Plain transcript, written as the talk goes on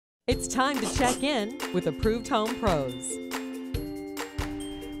It's time to check in with Approved Home Pros.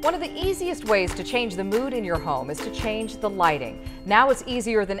 One of the easiest ways to change the mood in your home is to change the lighting. Now it's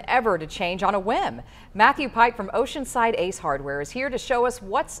easier than ever to change on a whim. Matthew Pike from Oceanside Ace Hardware is here to show us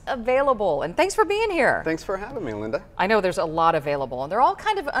what's available. And thanks for being here. Thanks for having me, Linda. I know there's a lot available, and they're all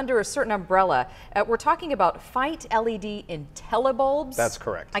kind of under a certain umbrella. We're talking about Feit LED IntelliBulbs. That's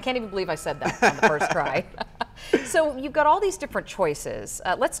correct. I can't even believe I said that on the first try. So you've got all these different choices.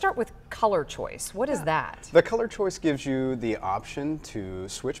 Let's start with color choice. What is that? The color choice gives you the option to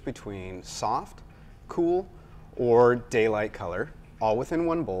switch between soft, cool, or daylight color, all within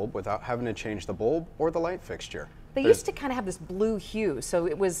one bulb without having to change the bulb or the light fixture. They used to kind of have this blue hue, so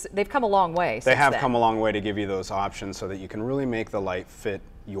they've come a long way since They have then. come a long way to give you those options so that you can really make the light fit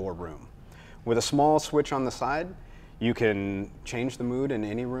your room. With a small switch on the side, you can change the mood in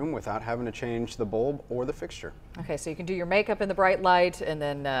any room without having to change the bulb or the fixture. Okay, so you can do your makeup in the bright light and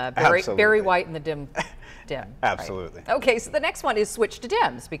then berry white in the dim. Absolutely. Right? Okay, so the next one is switch to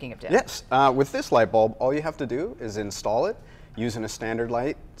dim, speaking of dim. Yes, with this light bulb, all you have to do is install it using a standard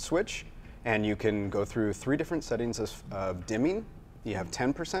light switch, and you can go through 3 different settings of dimming. You have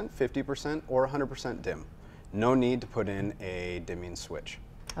 10%, 50%, or 100% dim. No need to put in a dimming switch.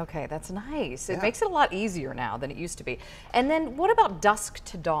 Okay, that's nice. It Yeah. makes it a lot easier now than it used to be. And then what about dusk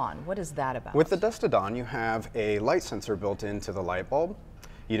to dawn? What is that about? With the dusk to dawn, you have a light sensor built into the light bulb.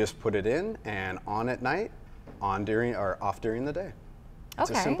 You just put it in and on at night, on during or off during the day.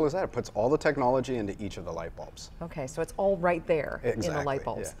 It's as simple as that. It puts all the technology into each of the light bulbs. Okay, so it's all right there in the light Exactly,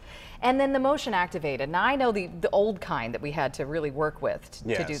 bulbs. yeah. And then the motion activated. Now I know the old kind that we had to really work with to do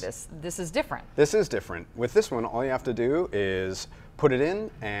Yes. this. This is different. This is different. With this one, all you have to do is put it in,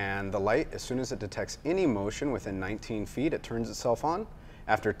 and the light, as soon as it detects any motion within 19 feet, it turns itself on.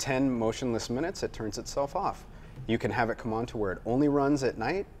 After 10 motionless minutes, it turns itself off. You can have it come on to where it only runs at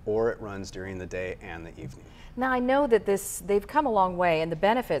night, or it runs during the day and the evening. Now I know that they've come a long way, and the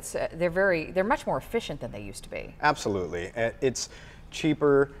benefits they're much more efficient than they used to be. Absolutely. It's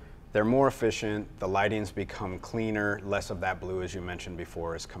cheaper, they're more efficient, the lighting's become cleaner, less of that blue, as you mentioned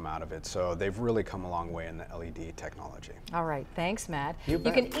before, has come out of it. So they've really come a long way in the LED technology. All right, thanks, Matt. You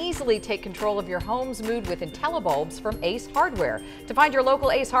bet. can easily take control of your home's mood with IntelliBulbs from Ace Hardware. To find your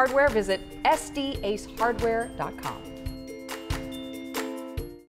local Ace Hardware, visit sdacehardware.com.